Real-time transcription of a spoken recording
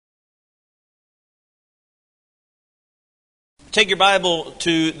Take your Bible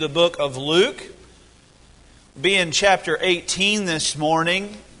to the book of Luke. Be in chapter 18 this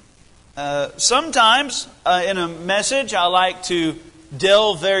morning. Sometimes in a message I like to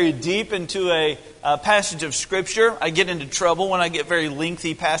delve very deep into a passage of Scripture. I get into trouble when I get very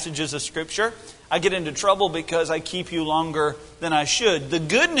lengthy passages of Scripture. I get into trouble because I keep you longer than I should. The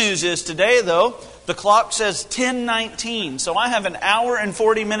good news is today, though, the clock says 10:19, so I have an hour and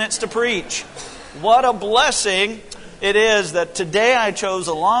 40 minutes to preach. What a blessing it is that today I chose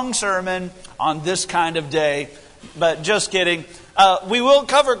a long sermon on this kind of day. But just kidding. We will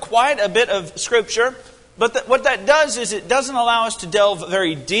cover quite a bit of Scripture, but what that does is it doesn't allow us to delve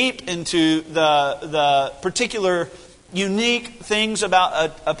very deep into the particular unique things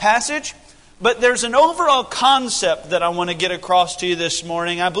about a passage. But there's an overall concept that I want to get across to you this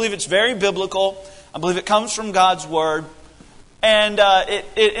morning. I believe it's very biblical. I believe it comes from God's Word. And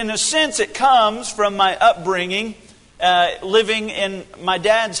in a sense, it comes from my upbringing, living in my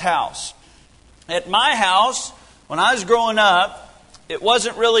dad's house. At my house, when I was growing up, it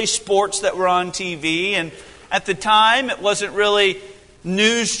wasn't really sports that were on TV. And at the time, it wasn't really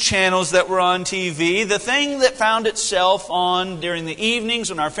news channels that were on TV. The thing that found itself on during the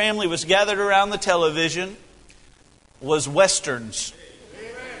evenings when our family was gathered around the television was Westerns.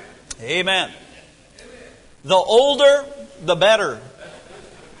 Amen. The older, the better.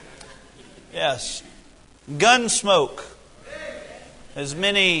 Yes. Gunsmoke. As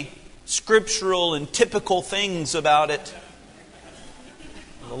many scriptural and typical things about it.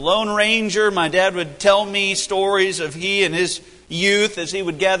 The Lone Ranger, my dad would tell me stories of he and his youth as he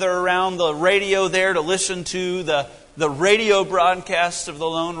would gather around the radio there to listen to the radio broadcasts of the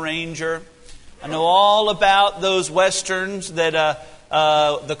Lone Ranger. I know all about those Westerns, that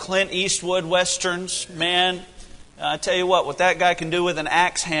the Clint Eastwood Westerns. Man, I tell you what that guy can do with an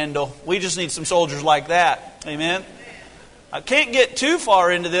axe handle, we just need some soldiers like that. Amen? I can't get too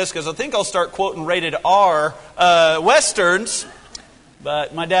far into this because I think I'll start quoting rated R Westerns.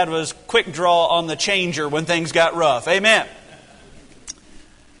 But my dad was quick draw on the changer when things got rough. Amen?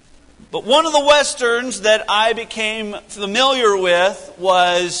 But one of the Westerns that I became familiar with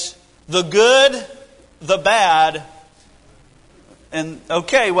was The Good, the Bad. And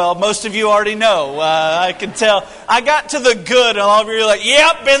okay, well, most of you already know. I can tell. I got to the good, and all of you are like,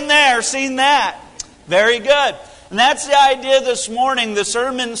 yep, been there, seen that. Very good. And that's the idea this morning. The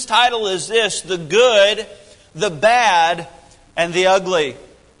sermon's title is this: The Good, the Bad, and the Ugly.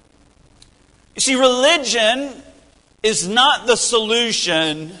 You see, religion is not the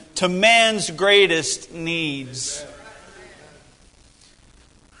solution to man's greatest needs.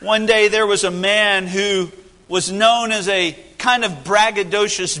 One day there was a man who was known as a kind of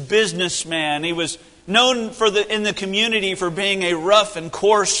braggadocious businessman. He was known in the community for being a rough and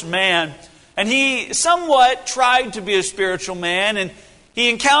coarse man. And he somewhat tried to be a spiritual man. And he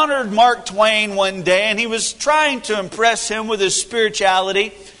encountered Mark Twain one day, and he was trying to impress him with his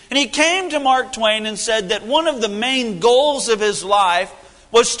spirituality. And he came to Mark Twain and said that one of the main goals of his life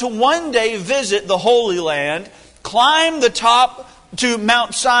was to one day visit the Holy Land, climb the top to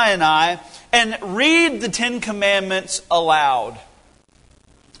Mount Sinai, and read the Ten Commandments aloud.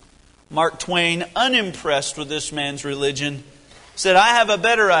 Mark Twain, unimpressed with this man's religion, said, I have a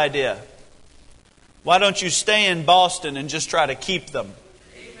better idea. Why don't you stay in Boston and just try to keep them?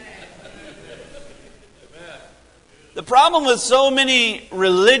 The problem with so many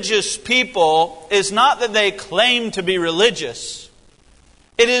religious people is not that they claim to be religious.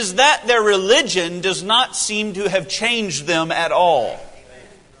 It is that their religion does not seem to have changed them at all.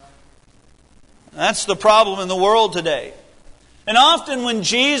 That's the problem in the world today. And often when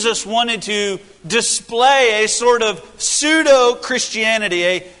Jesus wanted to display a sort of pseudo-Christianity,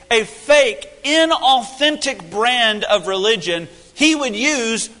 a fake, inauthentic brand of religion, He would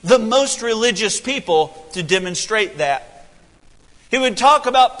use the most religious people to demonstrate that. He would talk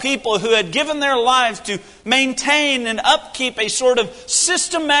about people who had given their lives to maintain and upkeep a sort of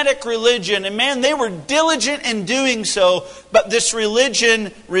systematic religion. And man, they were diligent in doing so, but this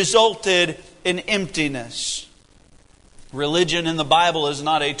religion resulted in emptiness. Religion in the Bible is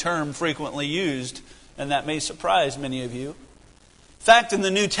not a term frequently used, and that may surprise many of you. In fact, in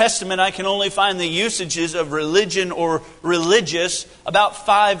the New Testament, I can only find the usages of religion or religious about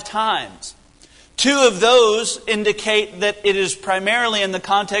 5 times. 2 of those indicate that it is primarily in the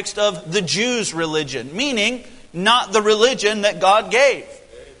context of the Jews' religion, meaning not the religion that God gave.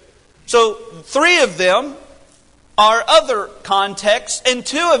 So 3 of them are other contexts, and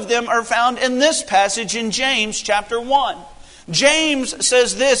 2 of them are found in this passage in James chapter 1. James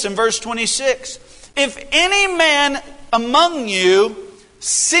says this in verse 26, "If any man among you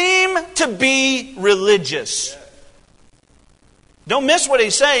seem to be religious." Don't miss what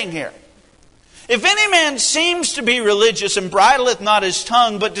he's saying here. If any man seems to be religious and bridleth not his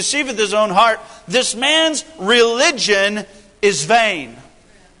tongue, but deceiveth his own heart, this man's religion is vain.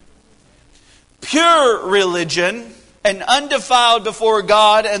 Pure religion and undefiled before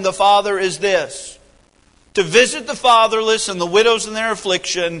God and the Father is this: to visit the fatherless and the widows in their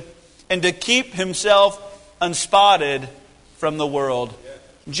affliction, and to keep himself unspotted from the world.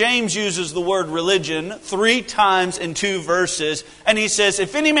 James uses the word religion 3 times in 2 verses. And he says,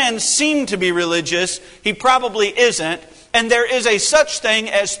 if any man seem to be religious, he probably isn't. And there is a such thing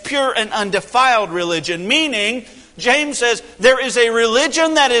as pure and undefiled religion. Meaning, James says, there is a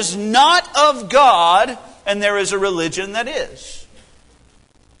religion that is not of God, and there is a religion that is.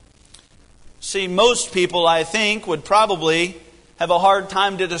 See, most people, I think, would probably have a hard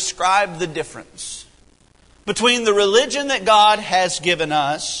time to describe the difference between the religion that God has given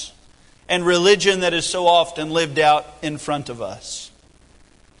us and religion that is so often lived out in front of us.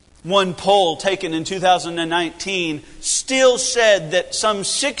 One poll taken in 2019 still said that some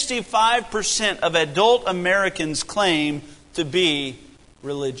 65% of adult Americans claim to be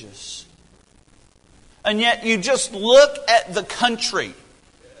religious. And yet you just look at the country.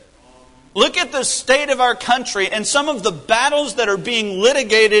 Look at the state of our country and some of the battles that are being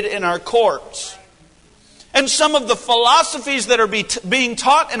litigated in our courts. And some of the philosophies that are being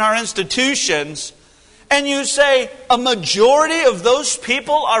taught in our institutions, and you say a majority of those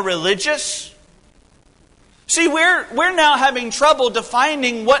people are religious? See, we're now having trouble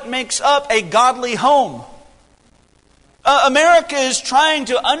defining what makes up a godly home. America is trying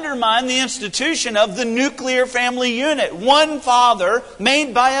to undermine the institution of the nuclear family unit. One father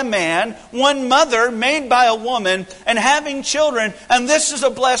made by a man, one mother made by a woman, and having children. And this is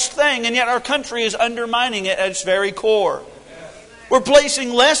a blessed thing, and yet our country is undermining it at its very core. We're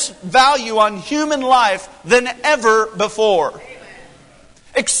placing less value on human life than ever before.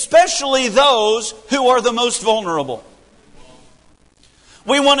 Especially those who are the most vulnerable.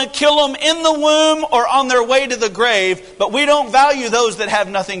 We want to kill them in the womb or on their way to the grave, but we don't value those that have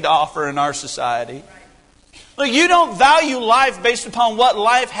nothing to offer in our society. Look, you don't value life based upon what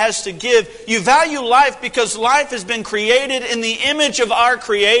life has to give. You value life because life has been created in the image of our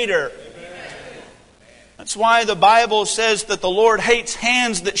Creator. That's why the Bible says that the Lord hates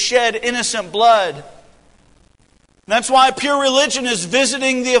hands that shed innocent blood. That's why pure religion is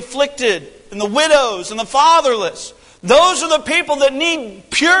visiting the afflicted and the widows and the fatherless. Those are the people that need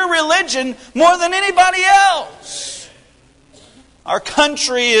pure religion more than anybody else. Our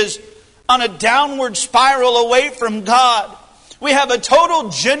country is on a downward spiral away from God. We have a total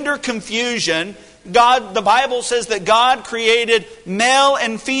gender confusion. The Bible says that God created male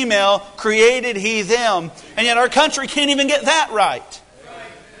and female, created He them. And yet our country can't even get that right.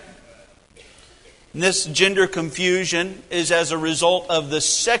 And this gender confusion is as a result of the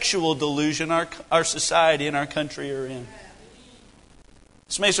sexual delusion our society and our country are in.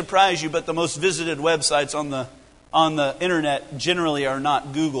 This may surprise you, but the most visited websites on the internet generally are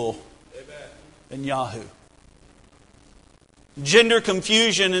not Google and Yahoo. Gender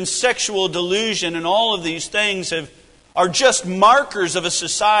confusion and sexual delusion and all of these things are just markers of a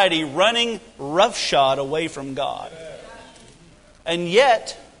society running roughshod away from God. And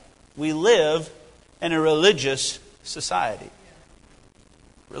yet, we live in a religious society.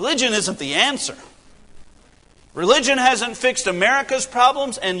 Religion isn't the answer. Religion hasn't fixed America's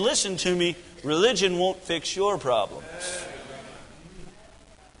problems, and listen to me, religion won't fix your problems.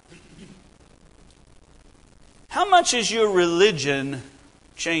 How much has your religion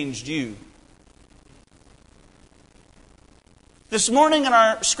changed you? This morning in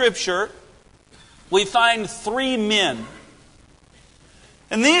our scripture, we find 3 men.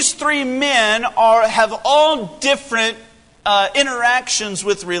 And these 3 men have all different interactions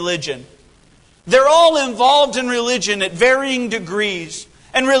with religion. They're all involved in religion at varying degrees.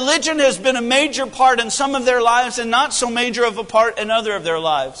 And religion has been a major part in some of their lives and not so major of a part in other of their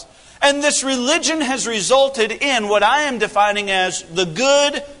lives. And this religion has resulted in what I am defining as the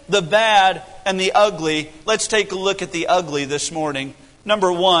good, the bad, and the ugly. Let's take a look at the ugly this morning.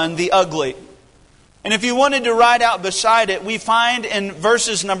 Number 1, the ugly. And if you wanted to write out beside it, we find in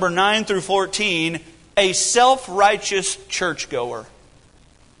verses number 9 through 14, a self-righteous churchgoer.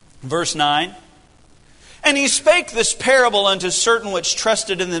 Verse 9. And he spake this parable unto certain which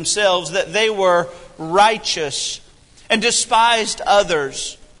trusted in themselves that they were righteous, and despised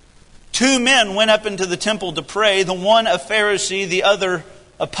others. 2 men went up into the temple to pray, the one a Pharisee, the other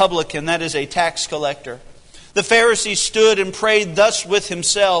a publican, that is a tax collector. The Pharisee stood and prayed thus with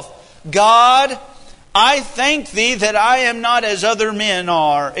himself, God, I thank thee that I am not as other men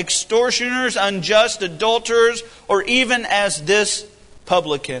are, extortioners, unjust, adulterers, or even as this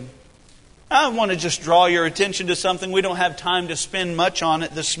publican. I want to just draw your attention to something. We don't have time to spend much on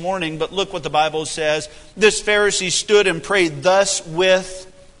it this morning, but look what the Bible says. This Pharisee stood and prayed thus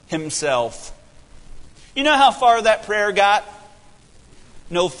with himself. You know how far that prayer got?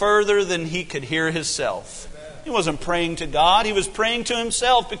 No further than he could hear himself. He wasn't praying to God. He was praying to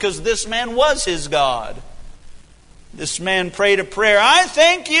himself because this man was his God. This man prayed a prayer. I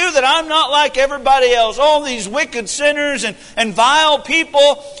thank you that I'm not like everybody else. All these wicked sinners and vile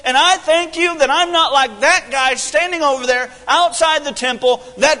people. And I thank you that I'm not like that guy standing over there outside the temple,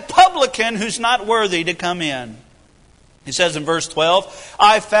 that publican who's not worthy to come in. He says in verse 12,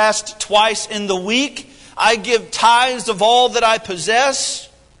 I fast twice in the week. I give tithes of all that I possess.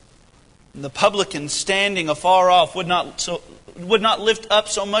 And the publican standing afar off would not lift up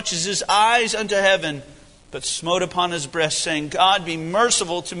so much as his eyes unto heaven, but smote upon his breast, saying, God, be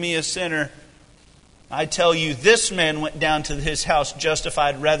merciful to me, a sinner. I tell you, this man went down to his house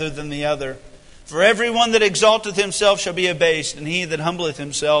justified rather than the other. For everyone that exalteth himself shall be abased, and he that humbleth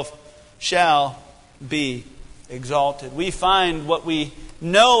himself shall be exalted. We find what we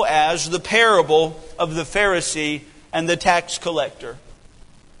know as the parable of the Pharisee and the tax collector.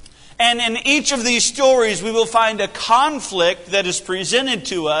 And in each of these stories, we will find a conflict that is presented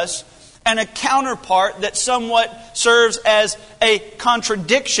to us and a counterpart that somewhat serves as a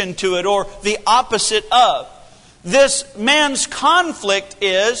contradiction to it, or the opposite of. This man's conflict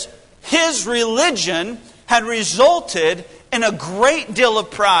is his religion had resulted in a great deal of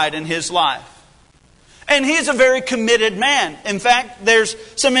pride in his life. And he's a very committed man. In fact, there's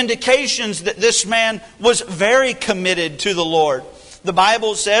some indications that this man was very committed to the Lord. The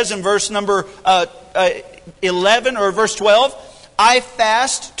Bible says in verse number 11 or verse 12, I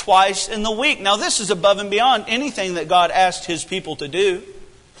fast twice in the week. Now this is above and beyond anything that God asked His people to do.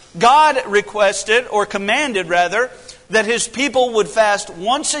 God requested, or commanded rather, that His people would fast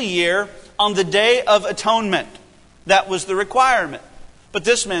once a year on the Day of Atonement. That was the requirement. But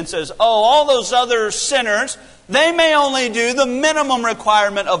this man says, all those other sinners, they may only do the minimum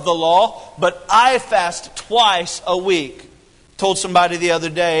requirement of the law, but I fast twice a week. Told somebody the other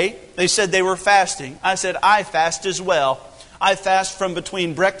day, they said they were fasting. I said, I fast as well. I fast from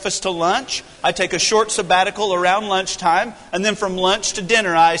between breakfast to lunch. I take a short sabbatical around lunchtime. And then from lunch to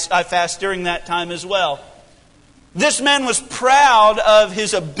dinner, I fast during that time as well. This man was proud of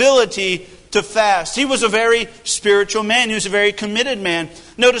his ability to fast. He was a very spiritual man. He was a very committed man.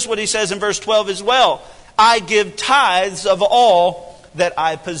 Notice what he says in verse 12 as well. I give tithes of all that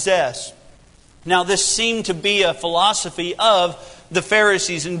I possess. Now this seemed to be a philosophy of the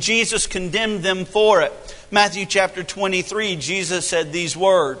Pharisees, and Jesus condemned them for it. Matthew chapter 23, Jesus said these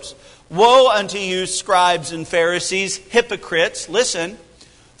words, Woe unto you, scribes and Pharisees, hypocrites, listen,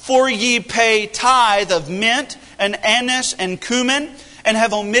 for ye pay tithe of mint and anise and cumin, and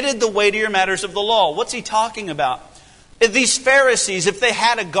have omitted the weightier matters of the law. What's he talking about? These Pharisees, if they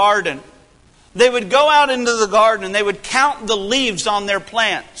had a garden, they would go out into the garden and they would count the leaves on their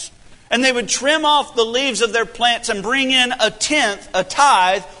plants. And they would trim off the leaves of their plants and bring in a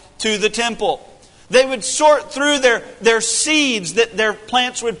tithe, to the temple. They would sort through their seeds that their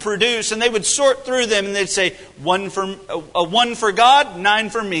plants would produce, and they would sort through them, and they'd say, one for God, 9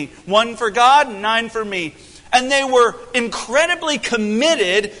 for me. 1 for God, 9 for me. And they were incredibly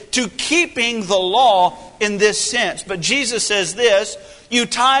committed to keeping the law in this sense. But Jesus says this, you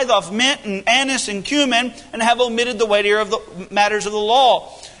tithe off mint and anise and cumin and have omitted the weightier of the matters of the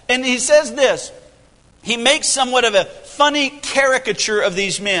law. And he says this, he makes somewhat of a funny caricature of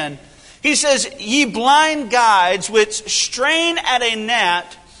these men. He says, ye blind guides which strain at a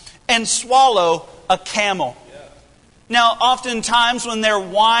gnat and swallow a camel. Now, oftentimes when their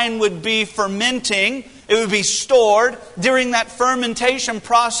wine would be fermenting, it would be stored. During that fermentation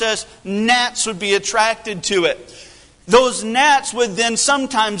process, gnats would be attracted to it. Those gnats would then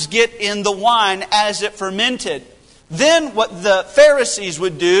sometimes get in the wine as it fermented. Then what the Pharisees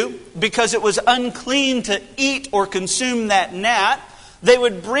would do, because it was unclean to eat or consume that gnat, they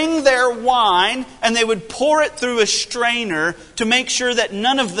would bring their wine and they would pour it through a strainer to make sure that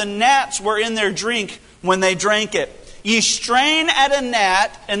none of the gnats were in their drink when they drank it. Ye strain at a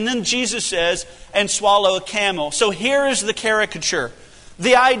gnat, and then Jesus says, and swallow a camel. So here is the caricature.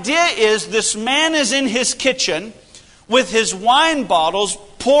 The idea is this man is in his kitchen with his wine bottles,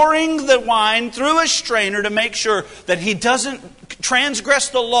 pouring the wine through a strainer to make sure that he doesn't transgress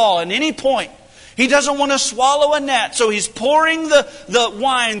the law at any point. He doesn't want to swallow a gnat, so he's pouring the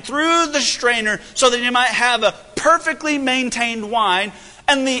wine through the strainer so that he might have a perfectly maintained wine.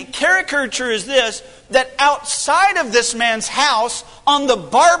 And the caricature is this, that outside of this man's house, on the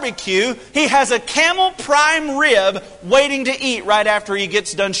barbecue, he has a camel prime rib waiting to eat right after he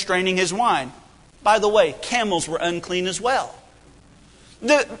gets done straining his wine. By the way, camels were unclean as well.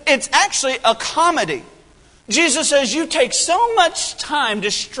 It's actually a comedy. Jesus says, you take so much time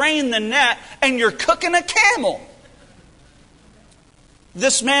to strain the gnat and you're cooking a camel.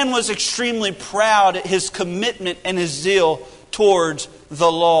 This man was extremely proud at his commitment and his zeal towards the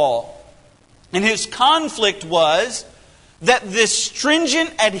law. And his conflict was that this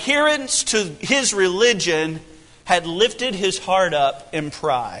stringent adherence to his religion had lifted his heart up in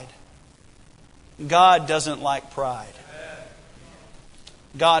pride. God doesn't like pride.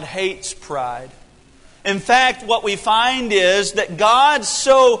 God hates pride. In fact, what we find is that God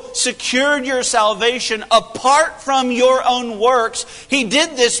so secured your salvation apart from your own works. He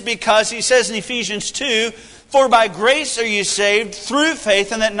did this because, he says in Ephesians 2, for by grace are you saved through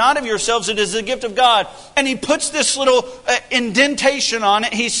faith, and that not of yourselves, it is the gift of God. And he puts this little indentation on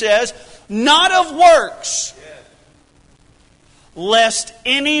it. He says, not of works, lest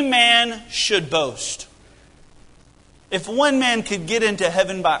any man should boast. If one man could get into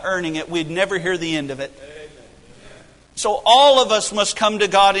heaven by earning it, we'd never hear the end of it. So all of us must come to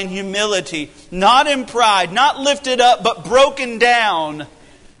God in humility, not in pride, not lifted up, but broken down.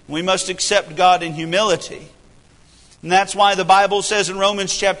 We must accept God in humility. And that's why the Bible says in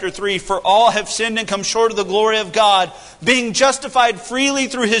Romans chapter 3, for all have sinned and come short of the glory of God, being justified freely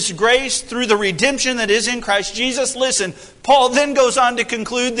through His grace, through the redemption that is in Christ Jesus. Listen, Paul then goes on to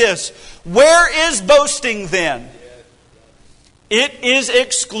conclude this. Where is boasting then? It is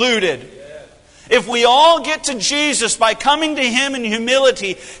excluded. If we all get to Jesus by coming to Him in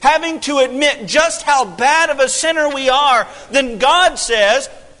humility, having to admit just how bad of a sinner we are, then God says,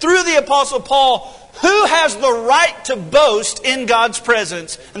 through the Apostle Paul, who has the right to boast in God's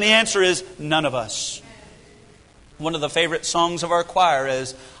presence? And the answer is, none of us. One of the favorite songs of our choir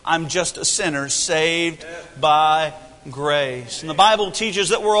is, I'm just a sinner saved by grace. And the Bible teaches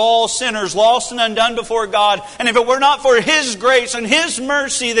that we're all sinners, lost and undone before God. And if it were not for His grace and His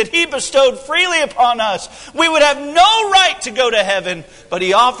mercy that He bestowed freely upon us, we would have no right to go to heaven. But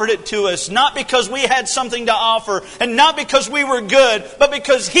He offered it to us, not because we had something to offer, and not because we were good, but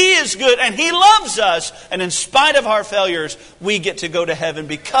because He is good and He loves us. And in spite of our failures, we get to go to heaven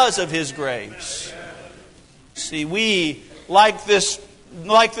because of His grace. See, we, like this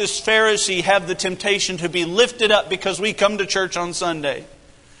Pharisee, have the temptation to be lifted up because we come to church on Sunday.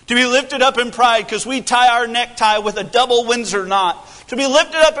 To be lifted up in pride because we tie our necktie with a double Windsor knot. To be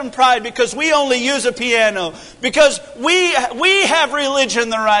lifted up in pride because we only use a piano. Because we have religion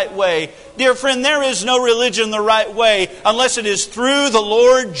the right way. Dear friend, there is no religion the right way unless it is through the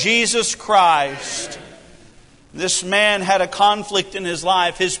Lord Jesus Christ. This man had a conflict in his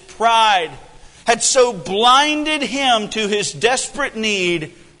life. His pride had so blinded him to his desperate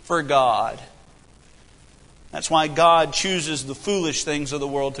need for God. That's why God chooses the foolish things of the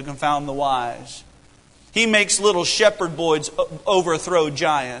world to confound the wise. He makes little shepherd boys overthrow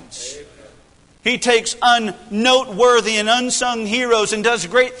giants. He takes unnoteworthy and unsung heroes and does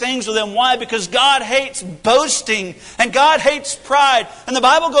great things with them. Why? Because God hates boasting and God hates pride. And the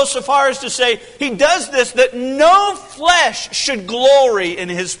Bible goes so far as to say He does this that no flesh should glory in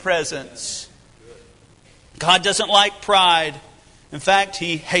His presence. God doesn't like pride. In fact,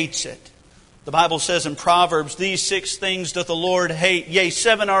 He hates it. The Bible says in Proverbs, these 6 things doth the Lord hate. Yea,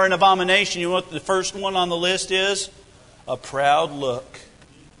 7 are an abomination. You know what the first one on the list is? A proud look.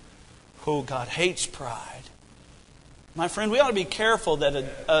 Oh, God hates pride. My friend, we ought to be careful that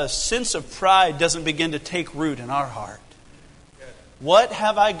a sense of pride doesn't begin to take root in our heart. What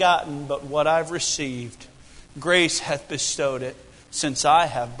have I gotten but what I've received? Grace hath bestowed it, since I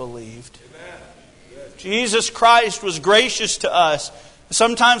have believed. Jesus Christ was gracious to us.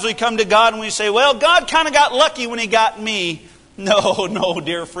 Sometimes we come to God and we say, well, God kind of got lucky when He got me. No,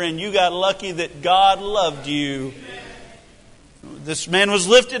 dear friend, you got lucky that God loved you. This man was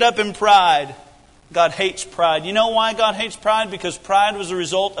lifted up in pride. God hates pride. You know why God hates pride? Because pride was a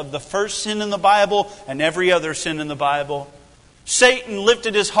result of the first sin in the Bible and every other sin in the Bible. Satan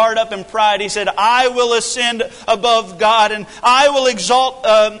lifted his heart up in pride. He said, I will ascend above God, and I will exalt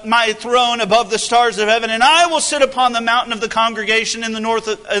my throne above the stars of heaven, and I will sit upon the mountain of the congregation in the north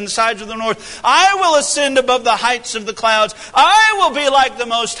and the sides of the north. I will ascend above the heights of the clouds. I will be like the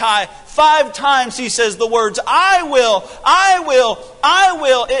Most High. 5 times he says the words, I will, I will, I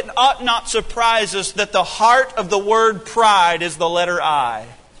will. It ought not surprise us that the heart of the word pride is the letter I.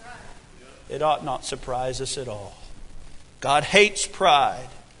 It ought not surprise us at all. God hates pride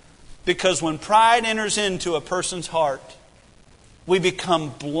because when pride enters into a person's heart, we become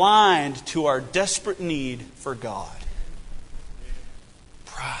blind to our desperate need for God.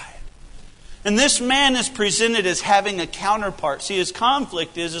 Pride. And this man is presented as having a counterpart. See, his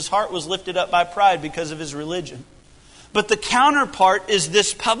conflict is his heart was lifted up by pride because of his religion. But the counterpart is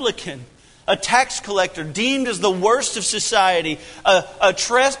this publican, a tax collector, deemed as the worst of society, a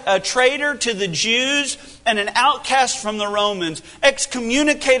traitor to the Jews and an outcast from the Romans,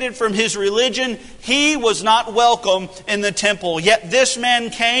 excommunicated from his religion. He was not welcome in the temple. Yet this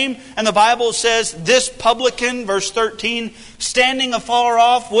man came, and the Bible says, this publican, verse 13, standing afar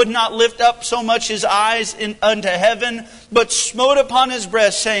off, would not lift up so much his eyes unto heaven, but smote upon his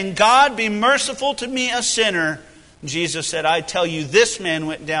breast, saying, God, be merciful to me, a sinner. Jesus said, I tell you, this man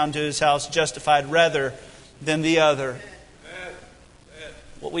went down to his house justified rather than the other.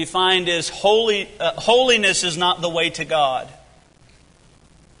 What we find is holiness is not the way to God.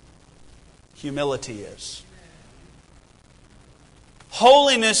 Humility is.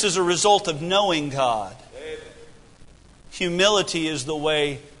 Holiness is a result of knowing God. Humility is the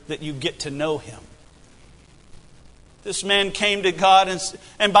way that you get to know Him. This man came to God,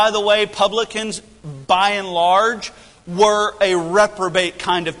 and by the way, publicans, by and large, were a reprobate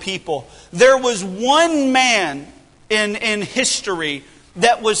kind of people. There was one man in history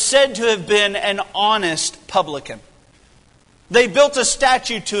that was said to have been an honest publican. They built a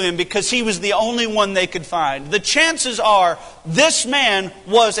statue to him because he was the only one they could find. The chances are this man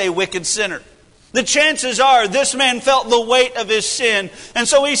was a wicked sinner. The chances are this man felt the weight of his sin. And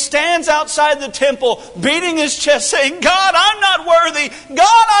so he stands outside the temple beating his chest saying, God, I'm not worthy.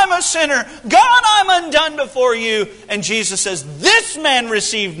 God, I'm a sinner. God, I'm undone before you. And Jesus says, this man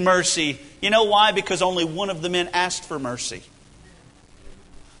received mercy. You know why? Because only one of the men asked for mercy.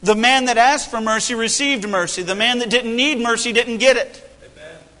 The man that asked for mercy received mercy. The man that didn't need mercy didn't get it.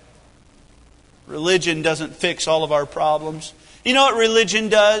 Amen. Religion doesn't fix all of our problems. You know what religion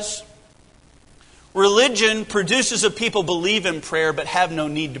does? Religion produces a people believe in prayer but have no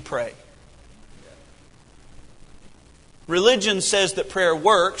need to pray. Religion says that prayer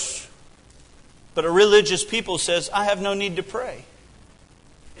works, but a religious people says, I have no need to pray.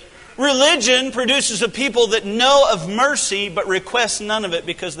 Religion produces a people that know of mercy but request none of it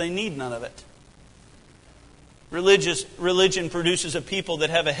because they need none of it. Religion produces a people that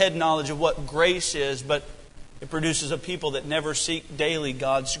have a head knowledge of what grace is, but it produces a people that never seek daily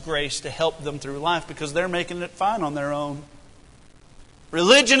God's grace to help them through life because they're making it fine on their own.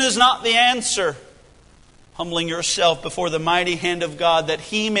 Religion is not the answer. Humbling yourself before the mighty hand of God that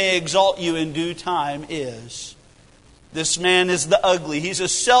He may exalt you in due time is. This man is the ugly. He's a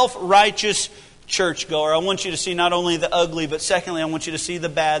self-righteous churchgoer. I want you to see not only the ugly, but secondly, I want you to see the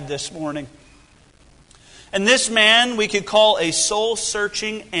bad this morning. And this man we could call a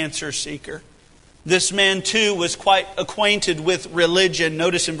soul-searching answer seeker. This man too was quite acquainted with religion.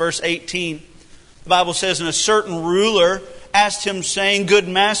 Notice in verse 18, the Bible says, and a certain ruler asked him, saying, Good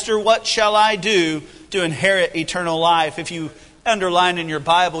master, what shall I do to inherit eternal life? If you underline in your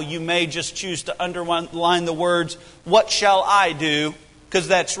Bible, you may just choose to underline the words, what shall I do? Because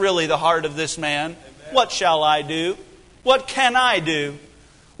that's really the heart of this man. Amen. What shall I do? What can I do?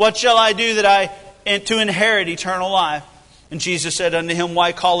 What shall I do to inherit eternal life? And Jesus said unto him,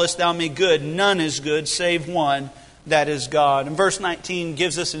 Why callest thou me good? None is good, save one, that is God. And verse 19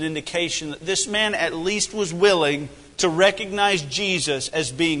 gives us an indication that this man at least was willing to recognize Jesus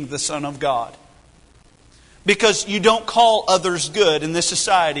as being the Son of God. Because you don't call others good in this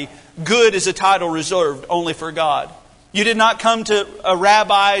society. Good is a title reserved only for God. You did not come to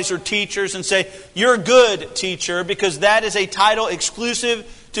rabbis or teachers and say, You're good, teacher, because that is a title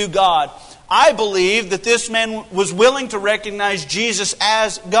exclusive to God. I believe that this man was willing to recognize Jesus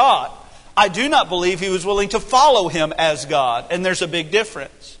as God. I do not believe he was willing to follow Him as God. And there's a big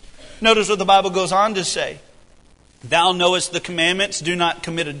difference. Notice what the Bible goes on to say. Thou knowest the commandments. Do not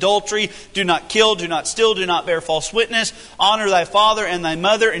commit adultery. Do not kill. Do not steal. Do not bear false witness. Honor thy father and thy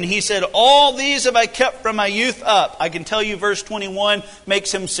mother. And he said, All these have I kept from my youth up. I can tell you verse 21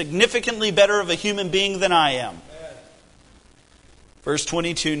 makes him significantly better of a human being than I am. Verse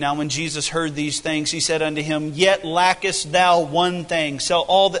 22, Now when Jesus heard these things, He said unto him, Yet lackest thou one thing. Sell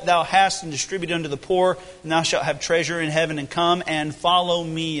all that thou hast and distribute unto the poor, and thou shalt have treasure in heaven, and come and follow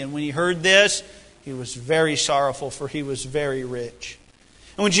me. And when he heard this, he was very sorrowful, for he was very rich.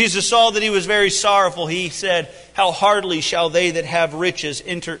 And when Jesus saw that he was very sorrowful, He said, How hardly shall they that have riches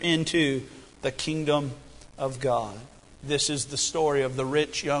enter into the kingdom of God. This is the story of the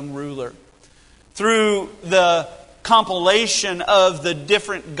rich young ruler. Through the compilation of the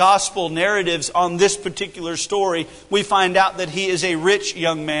different gospel narratives on this particular story, we find out that he is a rich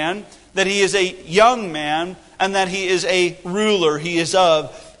young man, that he is a young man and that he is a ruler. He is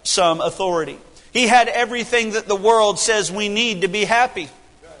of some authority. He had everything that the world says we need to be happy.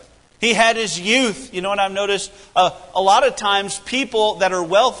 He had his youth. You know what I've noticed? A lot of times people that are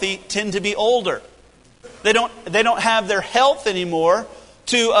wealthy tend to be older. They don't have their health anymore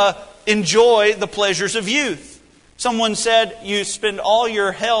to enjoy the pleasures of youth. Someone said you spend all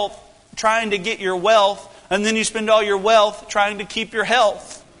your health trying to get your wealth, and then you spend all your wealth trying to keep your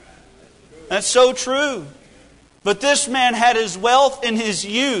health. That's so true. But this man had his wealth in his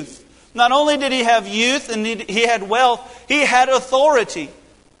youth. Not only did he have youth and he had wealth, he had authority.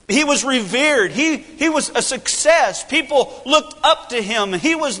 He was revered. He was a success. People looked up to him.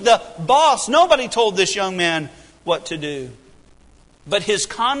 He was the boss. Nobody told this young man what to do. But his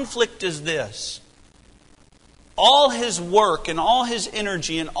conflict is this. All his work and all his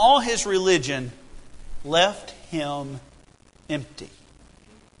energy and all his religion left him empty.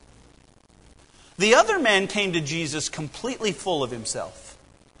 The other man came to Jesus completely full of himself,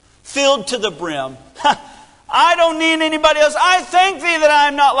 filled to the brim. I don't need anybody else. I thank Thee that I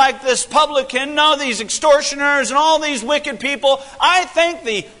am not like this publican, no, these extortioners and all these wicked people. I thank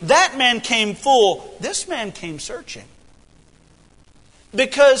Thee. That man came full. This man came searching.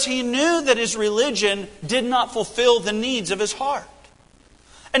 Because he knew that his religion did not fulfill the needs of his heart.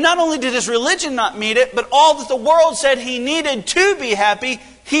 And not only did his religion not meet it, but all that the world said he needed to be happy,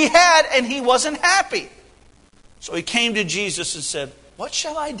 he had, and he wasn't happy. So he came to Jesus and said, what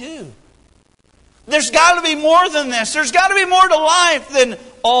shall I do? There's got to be more than this. There's got to be more to life than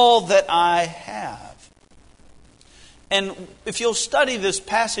all that I have. And if you'll study this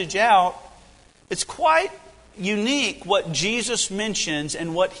passage out, it's quite unique what Jesus mentions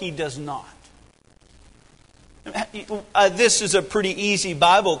and what He does not. This is a pretty easy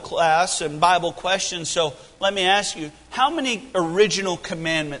Bible class and Bible question, so let me ask you, how many original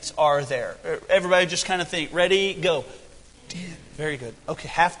commandments are there? Everybody just kind of think, ready, go. 10. Very good. Okay,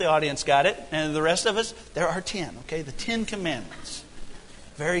 half the audience got it, and the rest of us, there are 10, okay? The 10 commandments.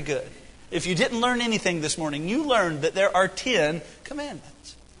 Very good. If you didn't learn anything this morning, you learned that there are 10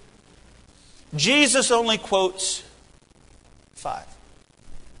 commandments. Jesus only quotes 5.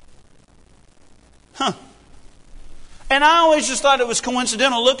 And I always just thought it was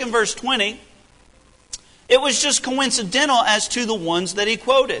coincidental. Look in verse 20. It was just coincidental as to the ones that he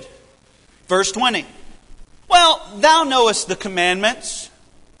quoted. Verse 20. Well, thou knowest the commandments.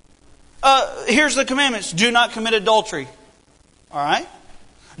 Here's the commandments. Do not commit adultery. All right?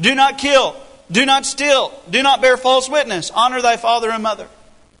 Do not kill. Do not steal. Do not bear false witness. Honor thy father and mother.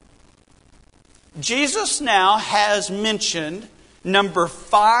 Jesus now has mentioned number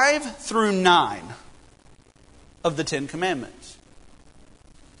 5 through 9 of the 10 commandments.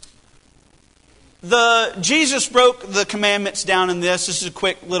 Jesus broke the commandments down in this. This is a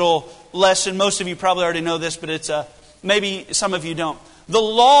quick little lesson. Most of you probably already know this, but it's maybe some of you don't. The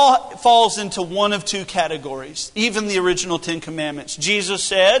law falls into one of two categories, even the original 10 commandments. Jesus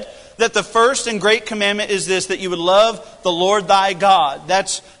said that the first and great commandment is this, that you would love the Lord thy God.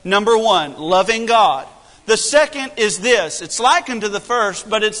 That's number 1, loving God. The second is this, it's likened to the first,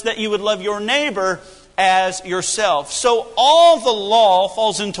 but it's that you would love your neighbor as yourself. So all the law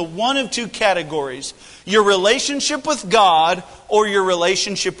falls into one of two categories. Your relationship with God or your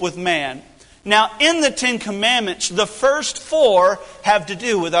relationship with man. Now, in the 10 commandments, the first 4 have to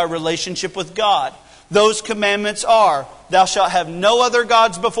do with our relationship with God. Those commandments are, thou shalt have no other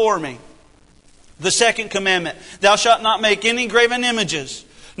gods before me. The second commandment, thou shalt not make any graven images.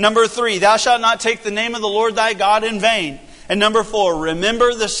 Number 3, thou shalt not take the name of the Lord thy God in vain. And number 4,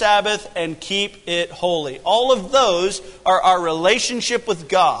 remember the Sabbath and keep it holy. All of those are our relationship with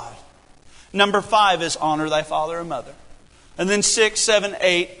God. Number 5 is honor thy father and mother. And then 6, 7,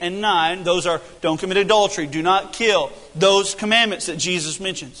 8, and 9, those are don't commit adultery, do not kill. Those commandments that Jesus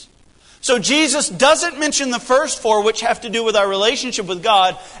mentions. So Jesus doesn't mention the first 4, which have to do with our relationship with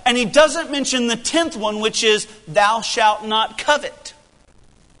God. And He doesn't mention the 10th one, which is thou shalt not covet.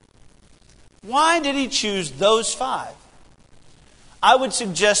 Why did He choose those 5? I would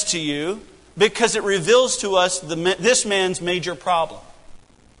suggest to you, because it reveals to us this man's major problem.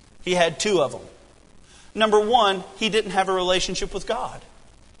 He had 2 of them. Number 1, he didn't have a relationship with God.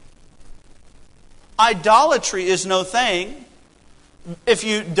 Idolatry is no thing if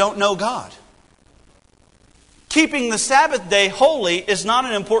you don't know God. Keeping the Sabbath day holy is not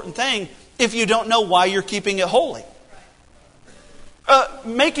an important thing if you don't know why you're keeping it holy.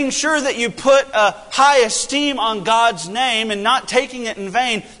 Making sure that you put a high esteem on God's name and not taking it in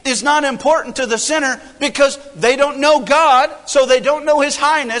vain is not important to the sinner because they don't know God, so they don't know His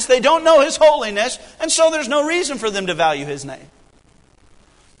highness, they don't know His holiness, and so there's no reason for them to value His name.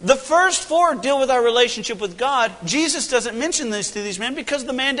 The first 4 deal with our relationship with God. Jesus doesn't mention this to these men because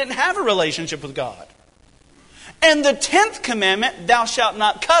the man didn't have a relationship with God. And the 10th commandment, thou shalt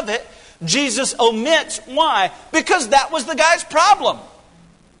not covet, Jesus omits. Why? Because that was the guy's problem.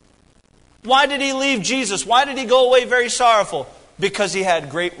 Why did he leave Jesus? Why did he go away very sorrowful? Because he had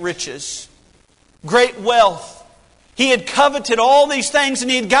great riches, great wealth. He had coveted all these things and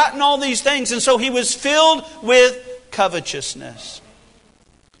he had gotten all these things, and so he was filled with covetousness.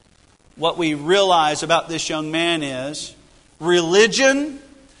 What we realize about this young man is religion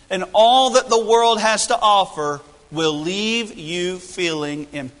and all that the world has to offer will leave you feeling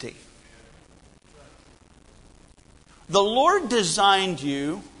empty. The Lord designed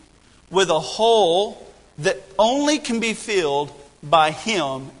you with a hole that only can be filled by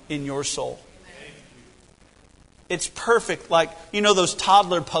Him in your soul. It's perfect, like, you know those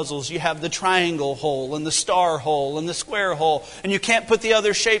toddler puzzles, you have the triangle hole and the star hole and the square hole, and you can't put the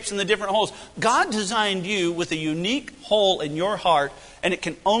other shapes in the different holes. God designed you with a unique hole in your heart, and it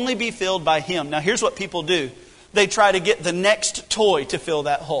can only be filled by Him. Now here's what people do. They try to get the next toy to fill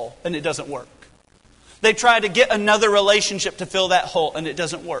that hole, and it doesn't work. They try to get another relationship to fill that hole, and it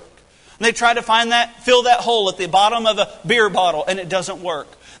doesn't work. And they try to fill that hole at the bottom of a beer bottle, and it doesn't work.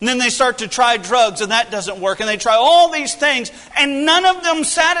 And then they start to try drugs, and that doesn't work. And they try all these things, and none of them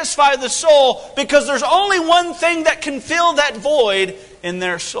satisfy the soul because there's only one thing that can fill that void in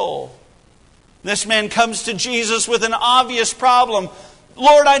their soul. This man comes to Jesus with an obvious problem.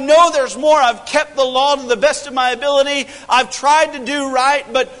 Lord, I know there's more. I've kept the law to the best of my ability. I've tried to do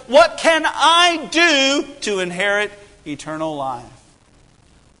right, but what can I do to inherit eternal life?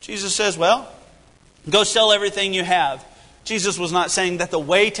 Jesus says, well, go sell everything you have. Jesus was not saying that the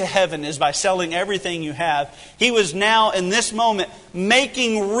way to heaven is by selling everything you have. He was now, in this moment,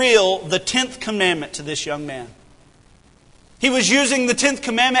 making real the 10th commandment to this young man. He was using the 10th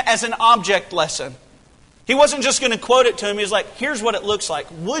commandment as an object lesson. He wasn't just going to quote it to him. He was like, here's what it looks like.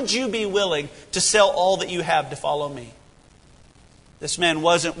 Would you be willing to sell all that you have to follow me? This man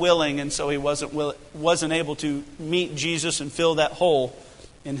wasn't willing, and so he wasn't able to meet Jesus and fill that hole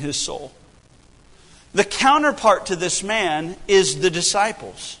in his soul. The counterpart to this man is the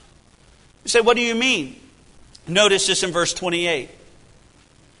disciples. You say, what do you mean? Notice this in verse 28.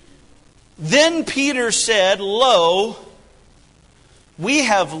 Then Peter said, lo, we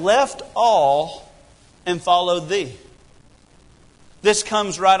have left all and followed thee. This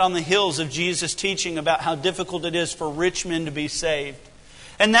comes right on the heels of Jesus' teaching about how difficult it is for rich men to be saved.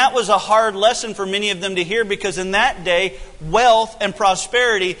 And that was a hard lesson for many of them to hear because in that day, wealth and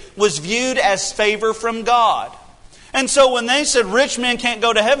prosperity was viewed as favor from God. And so when they said rich men can't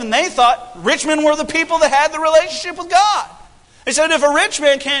go to heaven, they thought rich men were the people that had the relationship with God. They said if a rich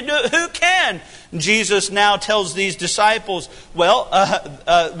man can't do it, who can? Jesus now tells these disciples, well,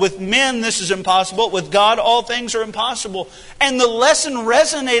 with men this is impossible. With God all things are impossible. And the lesson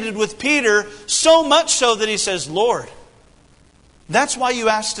resonated with Peter so much so that he says, Lord, that's why you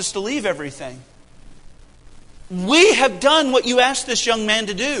asked us to leave everything. We have done what you asked this young man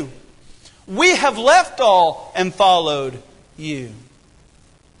to do. We have left all and followed you.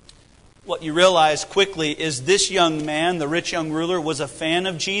 What you realize quickly is this young man, the rich young ruler, was a fan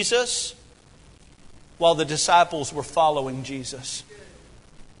of Jesus while the disciples were following Jesus.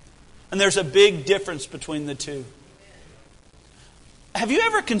 And there's a big difference between the two. Have you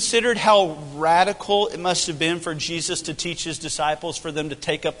ever considered how radical it must have been for Jesus to teach His disciples for them to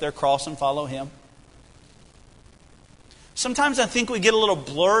take up their cross and follow Him? Sometimes I think we get a little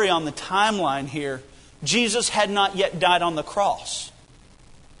blurry on the timeline here. Jesus had not yet died on the cross.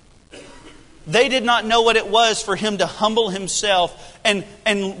 They did not know what it was for Him to humble Himself and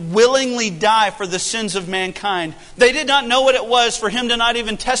willingly die for the sins of mankind. They did not know what it was for Him to not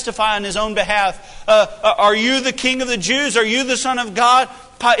even testify on His own behalf. Are you the King of the Jews? Are you the Son of God?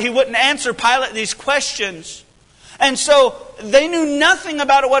 He wouldn't answer Pilate these questions. And so they knew nothing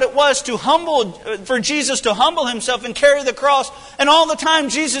about what it was for Jesus to humble Himself and carry the cross. And all the time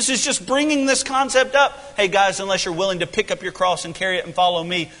Jesus is just bringing this concept up. Hey guys, unless you're willing to pick up your cross and carry it and follow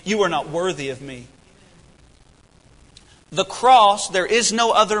me, you are not worthy of me. The cross, there is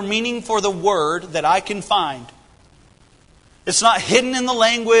no other meaning for the word that I can find. It's not hidden in the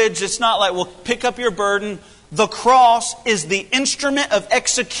language. It's not like, well, pick up your burden. The cross is the instrument of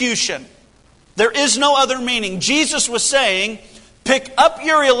execution. There is no other meaning. Jesus was saying, pick up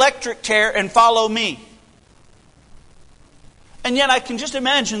your electric chair and follow me. And yet I can just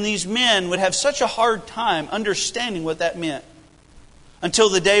imagine these men would have such a hard time understanding what that meant until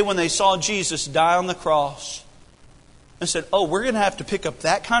the day when they saw Jesus die on the cross and said, oh, we're going to have to pick up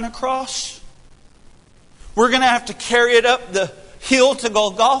that kind of cross? We're going to have to carry it up hill to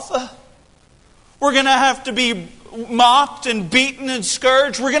Golgotha. We're going to have to be mocked and beaten and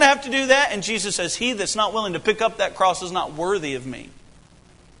scourged. We're going to have to do that. And Jesus says, he that's not willing to pick up that cross is not worthy of me.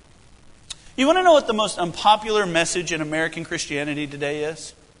 You want to know what the most unpopular message in American Christianity today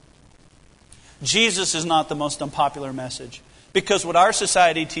is? Jesus is not the most unpopular message. Because what our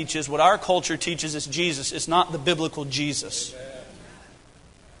society teaches, what our culture teaches is Jesus. It's not the biblical Jesus.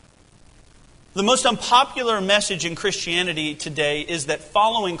 The most unpopular message in Christianity today is that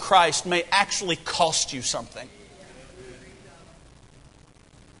following Christ may actually cost you something.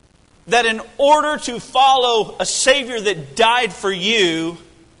 That in order to follow a Savior that died for you,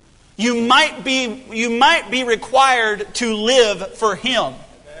 you might be required to live for Him.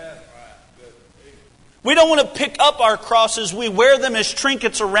 We don't want to pick up our crosses. We wear them as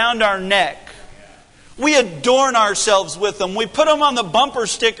trinkets around our neck. We adorn ourselves with them. We put them on the bumper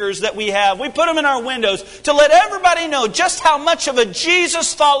stickers that we have. We put them in our windows to let everybody know just how much of a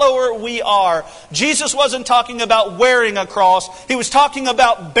Jesus follower we are. Jesus wasn't talking about wearing a cross. He was talking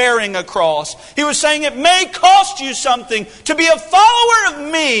about bearing a cross. He was saying it may cost you something to be a follower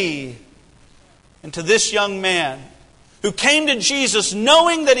of me. And to this young man who came to Jesus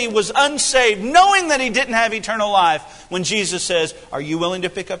knowing that he was unsaved, knowing that he didn't have eternal life, when Jesus says, "Are you willing to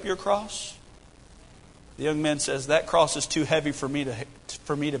pick up your cross?" The young man says, "That cross is too heavy for me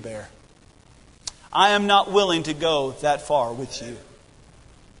to bear. I am not willing to go that far with you."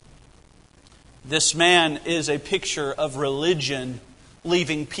 This man is a picture of religion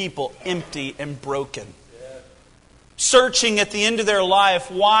leaving people empty and broken. Searching at the end of their life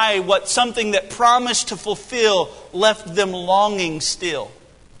why something that promised to fulfill left them longing still.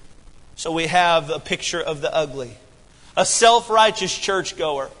 So we have a picture of the ugly. A self-righteous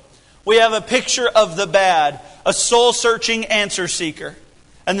churchgoer. We have a picture of the bad. A soul-searching answer seeker.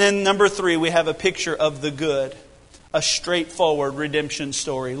 And then number 3, we have a picture of the good. A straightforward redemption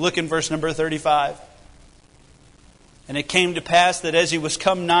story. Look in verse number 35. "And it came to pass that as he was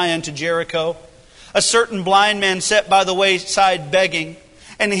come nigh unto Jericho, a certain blind man sat by the wayside begging.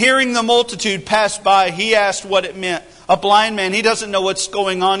 And hearing the multitude pass by, he asked what it meant." A blind man, he doesn't know what's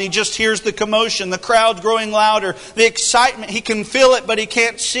going on. He just hears the commotion, the crowd growing louder, the excitement. He can feel it, but he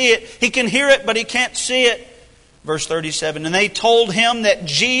can't see it. He can hear it, but he can't see it. Verse 37, "And they told him that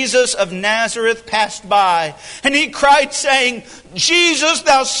Jesus of Nazareth passed by. And he cried, saying, Jesus,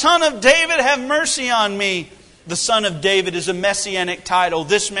 thou son of David, have mercy on me." The Son of David is a messianic title.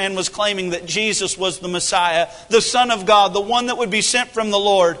 This man was claiming that Jesus was the Messiah, the Son of God, the one that would be sent from the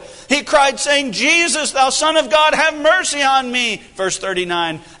Lord. He cried, saying, Jesus, thou Son of God, have mercy on me. Verse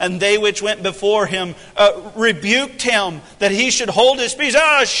 39, "And they which went before him rebuked him that he should hold his peace."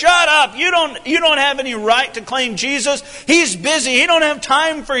 "Oh, shut up. You don't have any right to claim Jesus. He's busy. He don't have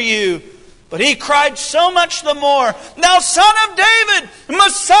time for you." But he cried so much the more, "Thou Son of David,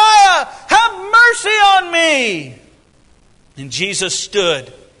 Messiah, have mercy on me." And Jesus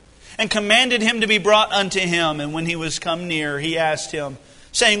stood and commanded him to be brought unto him. And when he was come near, he asked him,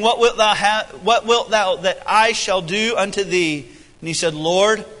 saying, What wilt thou that I shall do unto thee? And he said,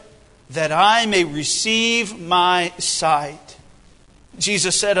 "Lord, that I may receive my sight."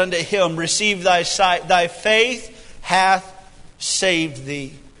 Jesus said unto him, "Receive thy sight. Thy faith hath saved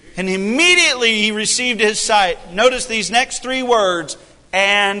thee." And immediately he received his sight. Notice these next 3 words.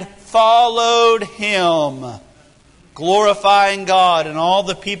 "And followed him, glorifying God. And all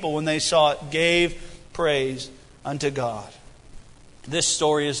the people, when they saw it, gave praise unto God." This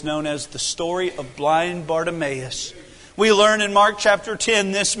story is known as the story of blind Bartimaeus. We learn in Mark chapter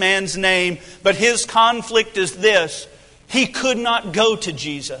 10 this man's name. But his conflict is this. He could not go to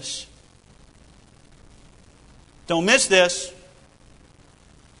Jesus. Don't miss this.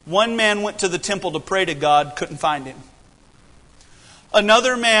 One man went to the temple to pray to God, couldn't find Him.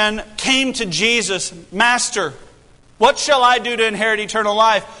 Another man came to Jesus, "Master, what shall I do to inherit eternal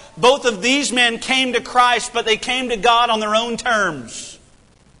life?" Both of these men came to Christ, but they came to God on their own terms.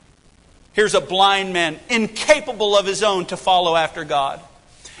 Here's a blind man, incapable of his own to follow after God.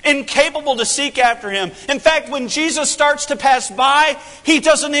 Incapable to seek after Him. In fact, when Jesus starts to pass by, he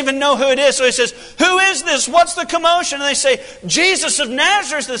doesn't even know who it is. So he says, "Who is this? What's the commotion?" And they say, "Jesus of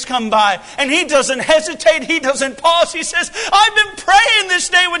Nazareth has come by." And he doesn't hesitate. He doesn't pause. He says, "I've been praying this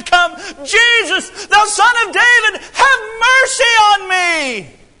day would come. Jesus, thou Son of David, have mercy on me."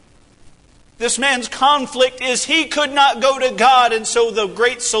 This man's conflict is he could not go to God. And so the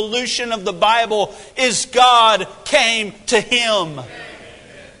great solution of the Bible is God came to him.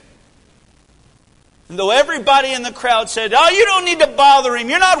 And though everybody in the crowd said, "Oh, you don't need to bother him.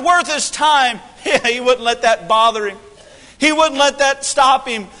 You're not worth his time." Yeah, he wouldn't let that bother him. He wouldn't let that stop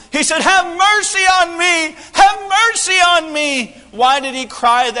him. He said, have mercy on me! Have mercy on me! Why did he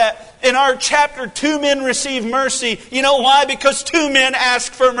cry that? In our chapter, 2 men receive mercy. You know why? Because 2 men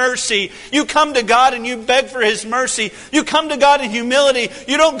ask for mercy. You come to God and you beg for His mercy. You come to God in humility.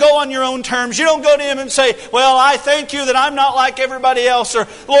 You don't go on your own terms. You don't go to Him and say, well, I thank you that I'm not like everybody else. Or,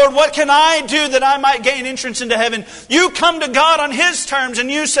 Lord, what can I do that I might gain entrance into heaven? You come to God on His terms and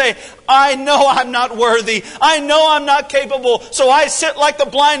you say, I know I'm not worthy. I know I'm not capable. So I sit like the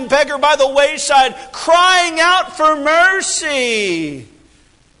blind beggar by the wayside, crying out for mercy.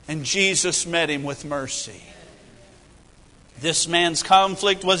 And Jesus met him with mercy. This man's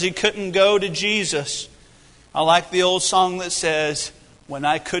conflict was he couldn't go to Jesus. I like the old song that says, when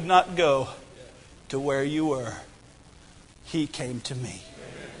I could not go to where you were, He came to me.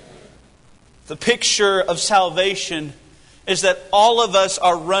 The picture of salvation is that all of us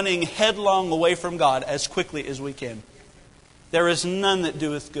are running headlong away from God as quickly as we can. There is none that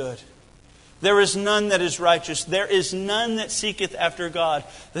doeth good. There is none that is righteous. There is none that seeketh after God.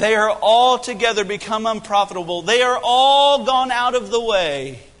 They are all together become unprofitable. They are all gone out of the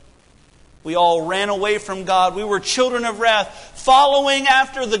way. We all ran away from God. We were children of wrath, following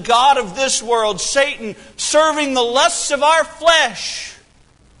after the god of this world, Satan, serving the lusts of our flesh.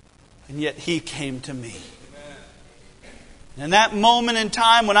 And yet He came to me. And in that moment in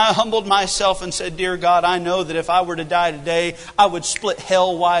time when I humbled myself and said, Dear God, I know that if I were to die today, I would split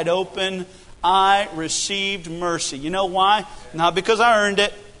hell wide open. I received mercy. You know why? Not because I earned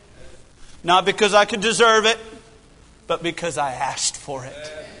it. Not because I could deserve it. But because I asked for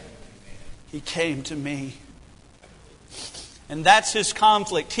it. He came to me. And that's his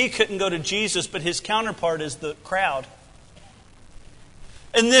conflict. He couldn't go to Jesus, but his counterpart is the crowd.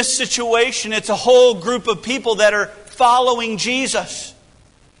 In this situation, it's a whole group of people that are following Jesus.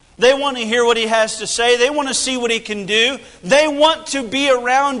 They want to hear what He has to say. They want to see what He can do. They want to be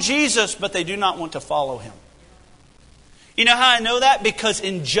around Jesus, but they do not want to follow Him. You know how I know that? Because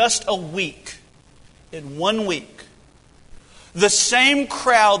in just a week, in 1 week, the same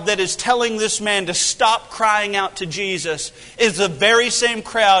crowd that is telling this man to stop crying out to Jesus is the very same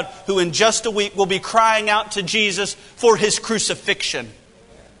crowd who in just a week will be crying out to Jesus for His crucifixion.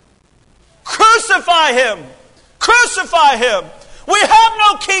 Crucify Him! Crucify Him! We have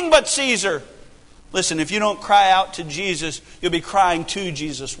no king but Caesar. Listen, if you don't cry out to Jesus, you'll be crying to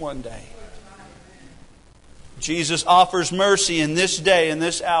Jesus one day. Jesus offers mercy in this day, in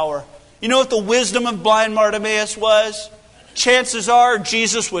this hour. You know what the wisdom of blind Bartimaeus was? Chances are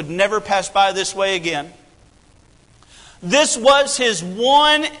Jesus would never pass by this way again. This was his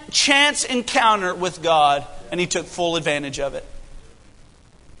one chance encounter with God, and he took full advantage of it.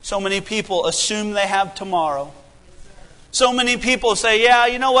 So many people assume they have tomorrow. So many people say, yeah,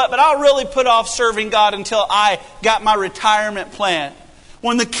 you know what, but I'll really put off serving God until I got my retirement plan.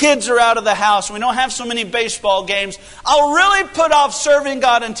 When the kids are out of the house, we don't have so many baseball games, I'll really put off serving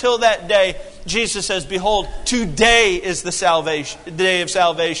God until that day. Jesus says, behold, today is the day of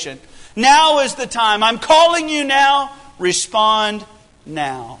salvation. Now is the time. I'm calling you now. Respond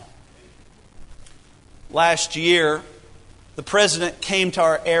now. Last year, the president came to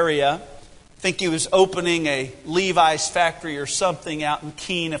our area. I think he was opening a Levi's factory or something out in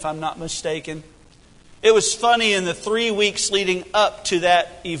Keene, if I'm not mistaken. It was funny, in the 3 weeks leading up to that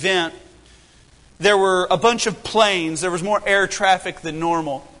event, there were a bunch of planes. There was more air traffic than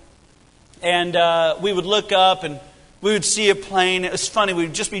normal. And we would look up and we would see a plane. It was funny. We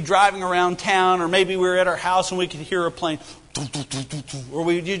would just be driving around town, or maybe we were at our house and we could hear a plane. Or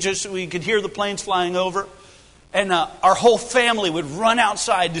we could hear the planes flying over. And our whole family would run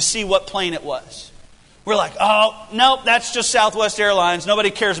outside to see what plane it was. We're like, oh, nope, that's just Southwest Airlines.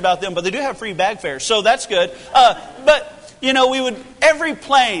 Nobody cares about them, but they do have free bag fares, so that's good. But, you know, every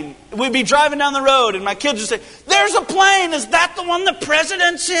plane, we'd be driving down the road, and my kids would say, there's a plane, is that the one the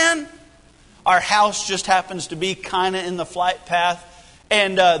president's in? Our house just happens to be kind of in the flight path.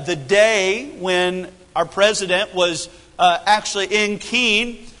 And the day when our president was actually in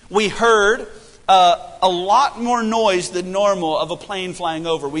Keene, we heard a lot more noise than normal of a plane flying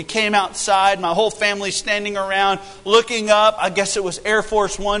over. We came outside, my whole family standing around, looking up. I guess it was Air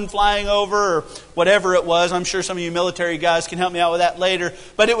Force One flying over, or whatever it was. I'm sure some of you military guys can help me out with that later.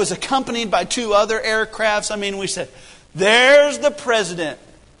 But it was accompanied by 2 other aircrafts. I mean, we said, there's the president.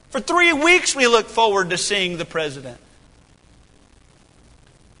 For 3 weeks we look forward to seeing the president.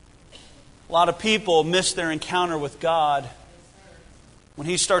 A lot of people miss their encounter with God. When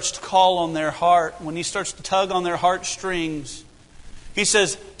He starts to call on their heart, when He starts to tug on their heartstrings, He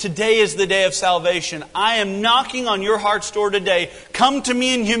says, today is the day of salvation. I am knocking on your heart's door today. Come to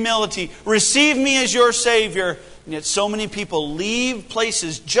me in humility. Receive me as your Savior. And yet so many people leave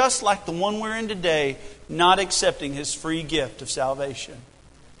places just like the one we're in today, not accepting His free gift of salvation.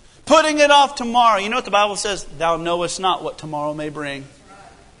 Putting it off tomorrow. You know what the Bible says? Thou knowest not what tomorrow may bring.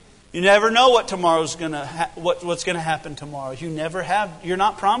 You never know what tomorrow's what's going to happen tomorrow. You're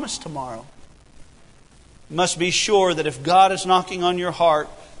not promised tomorrow. You must be sure that if God is knocking on your heart,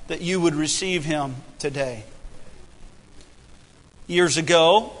 that you would receive Him today. Years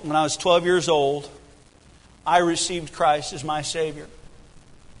ago, when I was 12 years old, I received Christ as my Savior.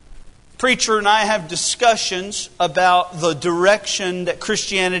 Preacher and I have discussions about the direction that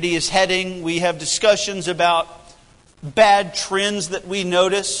Christianity is heading. We have discussions about bad trends that we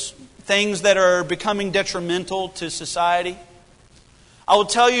notice, things that are becoming detrimental to society. I will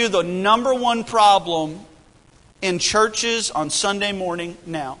tell you the number one problem in churches on Sunday morning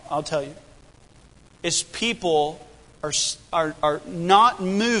now, I'll tell you, is people are not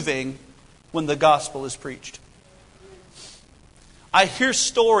moving when the gospel is preached. I hear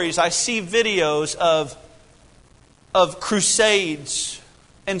stories, I see videos of crusades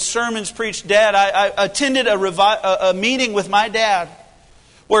and sermons preached. Dad, I attended a meeting with my dad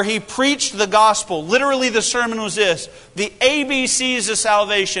where he preached the gospel. Literally the sermon was this: the ABCs of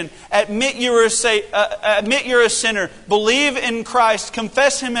salvation. Admit you're a sinner. Believe in Christ.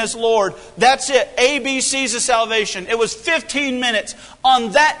 Confess Him as Lord. That's it. ABCs of salvation. It was 15 minutes.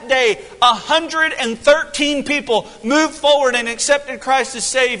 On that day, 113 people moved forward and accepted Christ as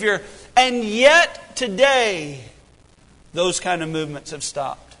Savior. And yet today, those kind of movements have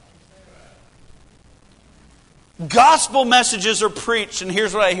stopped. Gospel messages are preached, and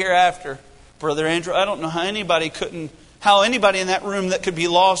here's what I hear after. Brother Andrew, I don't know how anybody in that room that could be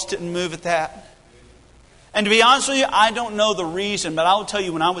lost didn't move at that. And to be honest with you, I don't know the reason, but I will tell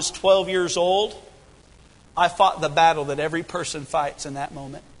you, when I was 12 years old, I fought the battle that every person fights in that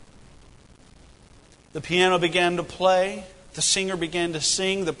moment. The piano began to play. The singer began to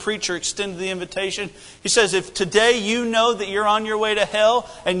sing. The preacher extended the invitation. He says, if today you know that you're on your way to hell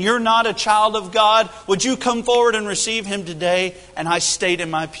and you're not a child of God, would you come forward and receive Him today? And I stayed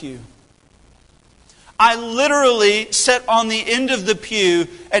in my pew. I literally sat on the end of the pew,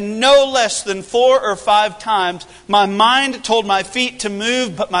 and no less than 4 or 5 times my mind told my feet to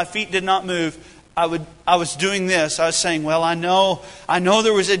move, but my feet did not move. I was doing this. I was saying, well, I know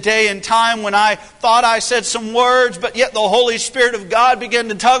there was a day and time when I thought I said some words, but yet the Holy Spirit of God began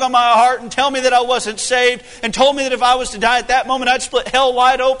to tug on my heart and tell me that I wasn't saved, and told me that if I was to die at that moment, I'd split hell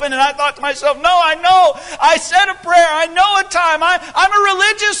wide open. And I thought to myself, no, I know. I said a prayer. I know a time. I'm a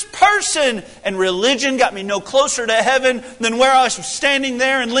religious person. And religion got me no closer to heaven than where I was standing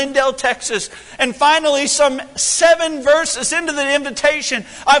there in Lindale, Texas. And finally, some 7 verses into the invitation,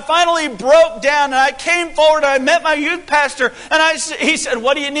 I finally broke down, and I came forward and I met my youth pastor, and he said,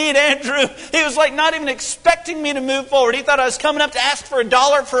 what do you need, Andrew? He was like not even expecting me to move forward. He thought I was coming up to ask for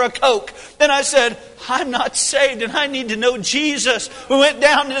 $1 for a Coke. Then I said, I'm not saved and I need to know Jesus. We went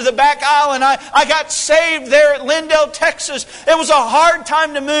down to the back aisle and I got saved there at Lindale, Texas. It was a hard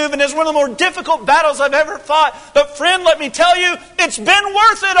time to move, and it's one of the more difficult battles I've ever fought. But friend, let me tell you, it's been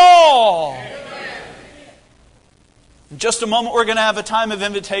worth it all. In just a moment, we're going to have a time of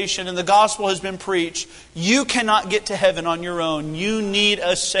invitation, and the gospel has been preached. You cannot get to heaven on your own. You need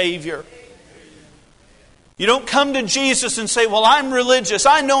a Savior. You don't come to Jesus and say, well, I'm religious.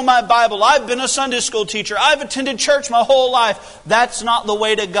 I know my Bible. I've been a Sunday school teacher. I've attended church my whole life. That's not the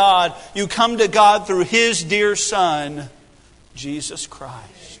way to God. You come to God through His dear Son, Jesus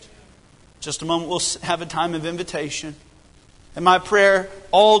Christ. Just a moment, we'll have a time of invitation. And my prayer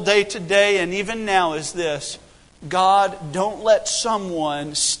all day today and even now is this: God, don't let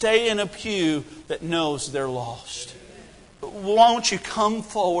someone stay in a pew that knows they're lost. Won't you come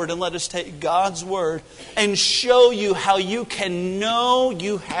forward and let us take God's Word and show you how you can know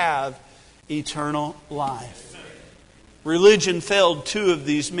you have eternal life. Religion failed 2 of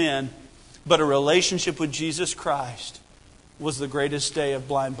these men, but a relationship with Jesus Christ was the greatest day of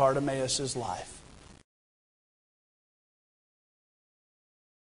blind Bartimaeus' life.